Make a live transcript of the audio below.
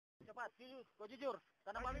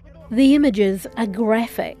The images are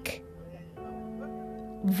graphic,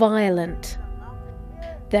 violent.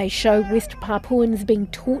 They show West Papuans being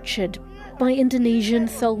tortured by Indonesian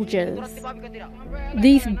soldiers.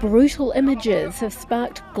 These brutal images have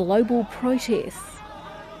sparked global protests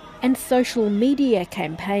and social media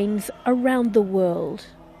campaigns around the world.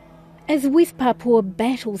 As West Papua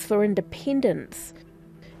battles for independence,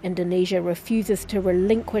 Indonesia refuses to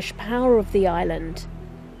relinquish power of the island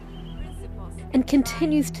and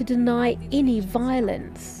continues to deny any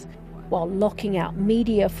violence while locking out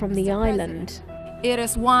media from the island. It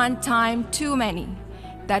is one time too many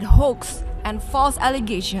that hoax and false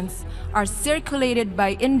allegations are circulated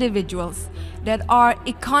by individuals that are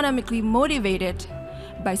economically motivated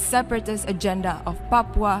by separatist agenda of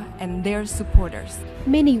Papua and their supporters.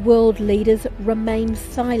 Many world leaders remain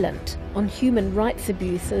silent on human rights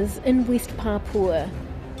abuses in West Papua,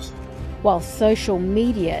 while social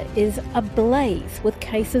media is ablaze with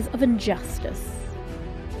cases of injustice.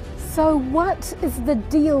 So what is the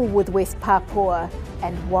deal with West Papua,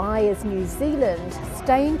 and why is New Zealand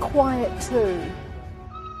staying quiet too?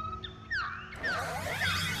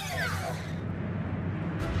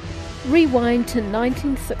 Rewind to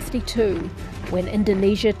 1962, when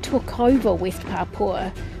Indonesia took over West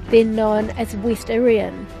Papua, then known as West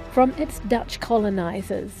Irian, from its Dutch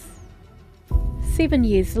colonisers. 7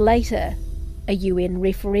 years later, a UN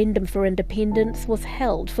referendum for independence was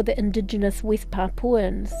held for the indigenous West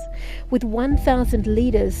Papuans, with 1,000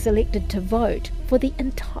 leaders selected to vote for the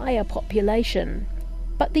entire population.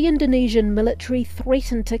 But the Indonesian military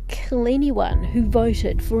threatened to kill anyone who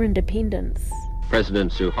voted for independence.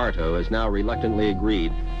 President Suharto has now reluctantly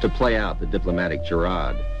agreed to play out the diplomatic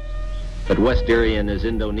charade. But West Irian is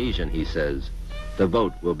Indonesian, he says. The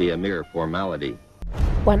vote will be a mere formality.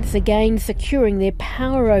 Once again securing their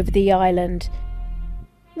power over the island,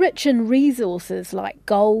 rich in resources like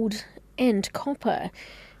gold and copper,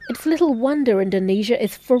 it's little wonder Indonesia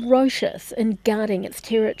is ferocious in guarding its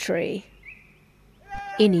territory.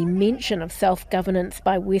 Any mention of self-governance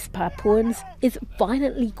by West Papuans is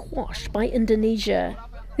violently quashed by Indonesia.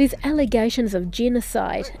 There's allegations of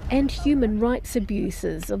genocide and human rights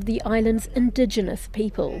abuses of the island's indigenous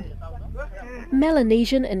people.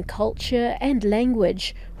 Melanesian in culture and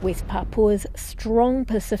language, West Papua's strong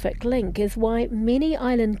Pacific link is why many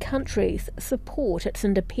island countries support its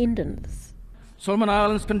independence. Solomon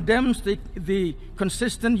Islands condemns the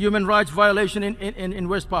consistent human rights violation in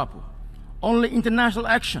West Papua. Only international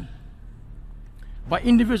action by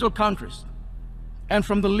individual countries and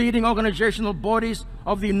from the leading organizational bodies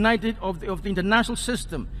of the international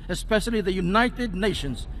system, especially the United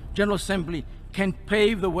Nations General Assembly, can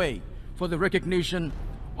pave the way for the recognition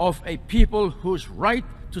of a people whose right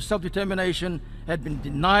to self-determination had been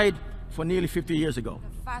denied for nearly 50 years ago.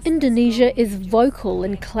 Indonesia is vocal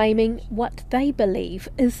in claiming what they believe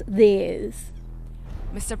is theirs.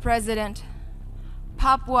 Mr. President,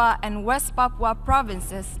 Papua and West Papua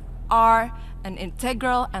provinces are an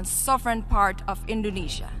integral and sovereign part of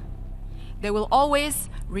Indonesia. They will always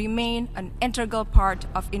remain an integral part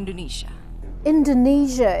of Indonesia.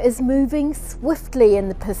 Indonesia is moving swiftly in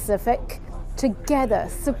the Pacific to gather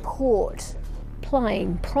support,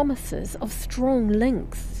 plying promises of strong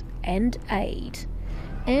links and aid.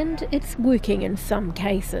 And it's working in some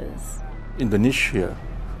cases. Indonesia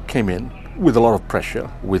came in with a lot of pressure,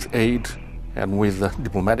 with aid and with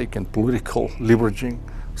diplomatic and political leveraging.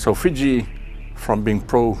 So Fiji, from being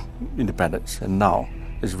pro-independence and now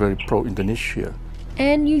is very pro-Indonesia.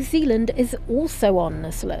 And New Zealand is also on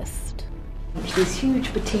this list. There's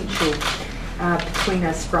huge potential between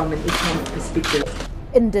us from an economic perspective.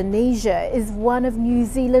 Indonesia is one of New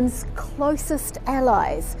Zealand's closest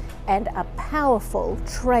allies and a powerful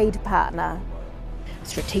trade partner.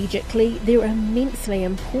 Strategically, they're immensely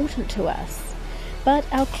important to us. But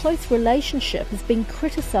our close relationship has been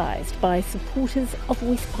criticised by supporters of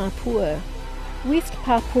West Papua. West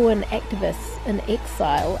Papuan activists in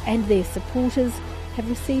exile and their supporters have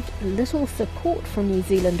received little support from New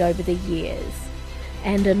Zealand over the years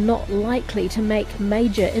and are not likely to make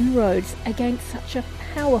major inroads against such a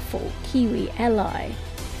powerful Kiwi ally.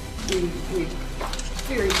 We're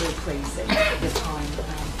very, very pleased that you took the time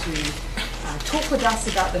to talk with us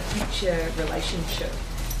about the future relationship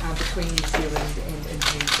between New Zealand and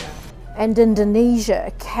Indonesia. And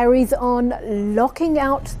Indonesia carries on locking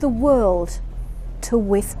out the world to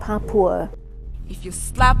West Papua. If you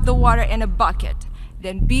slap the water in a bucket,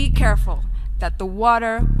 then be careful that the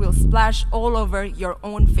water will splash all over your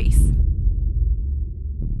own face.